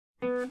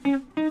You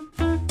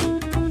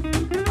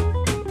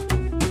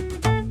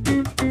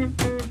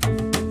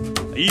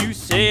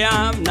say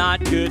I'm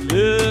not good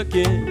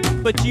looking,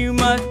 but you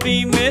must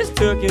be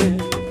mistooken,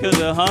 'cause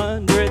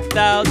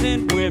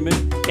 100,000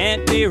 women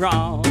can't be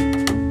wrong.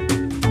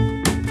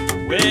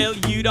 Well,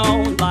 you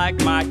don't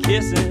like my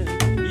kissing,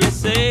 you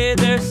say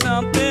there's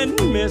something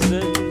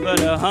missing,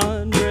 but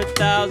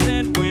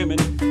 100,000 women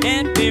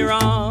can't be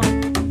wrong.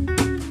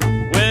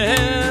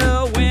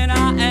 Well, when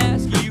I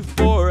ask you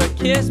for a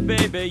kiss,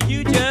 baby,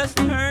 you just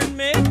turn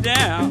me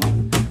down.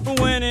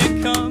 When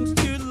it comes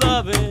to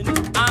loving,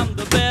 I'm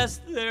the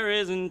best there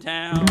is in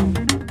town.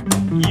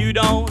 You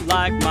don't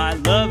like my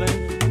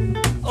loving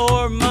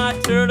or my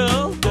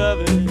turtle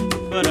doving,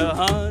 but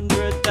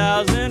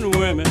 100,000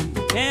 women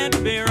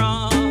can't be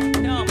wrong.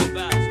 Tell 'em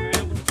about it,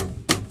 Scramble.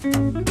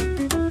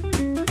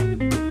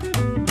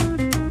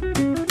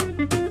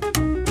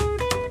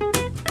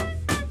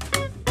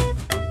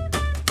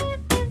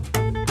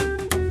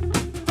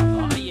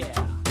 Oh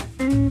yeah.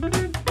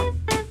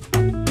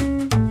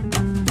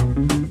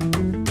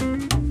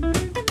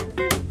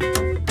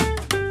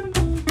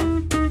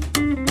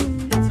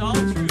 It's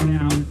all true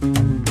now.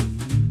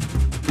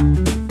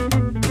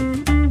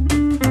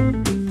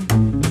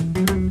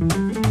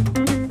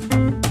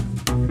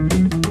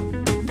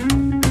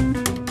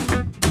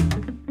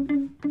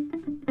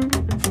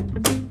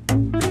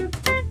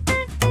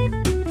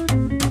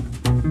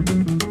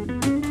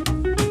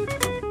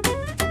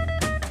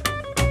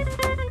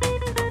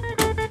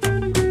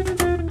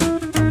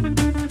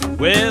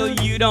 Well,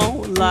 you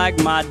don't like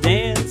my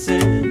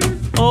dancing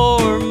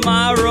or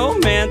my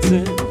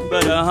romancing,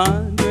 but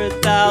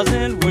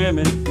 100,000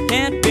 women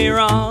can't be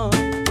wrong.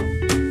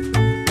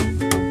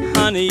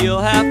 Honey,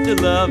 you'll have to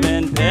love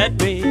and pet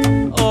me,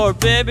 or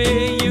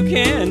baby, you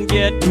can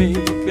get me,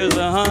 'cause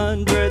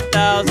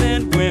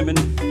 100,000 women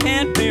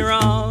can't be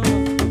wrong.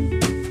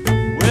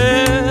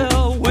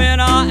 Well, when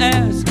I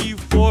ask you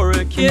for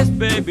a kiss,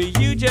 baby,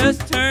 you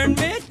just turn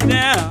me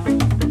down.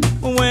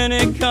 When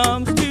it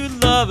comes to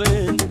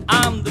loving,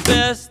 I'm the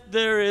best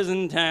there is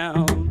in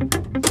town.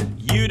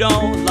 You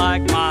don't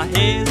like my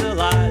hazel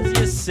eyes,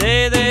 you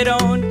say they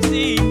don't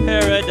see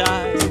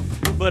paradise,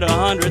 but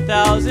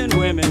 100,000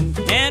 women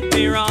can't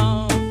be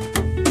wrong.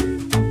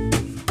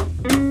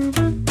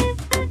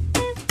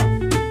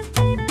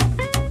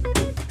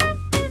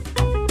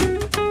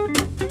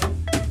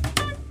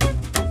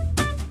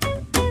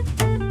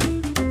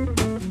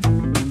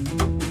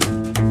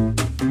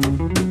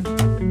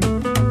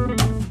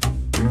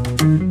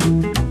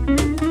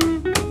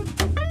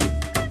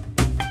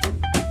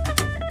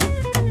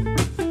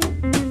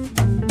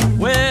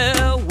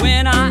 Well,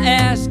 when I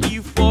ask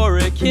you for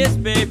a kiss,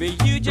 baby,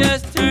 you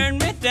just turn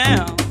me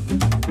down.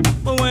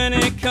 But when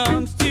it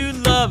comes to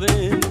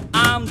loving,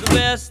 I'm the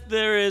best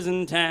there is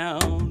in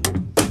town.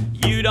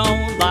 You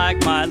don't like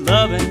my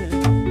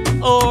loving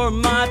or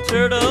my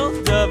turtle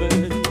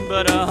doving,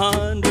 but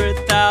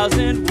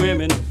 100,000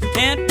 women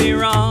can't be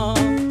wrong.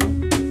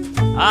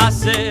 I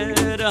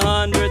said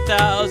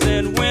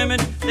 100,000 women,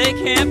 they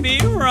can't be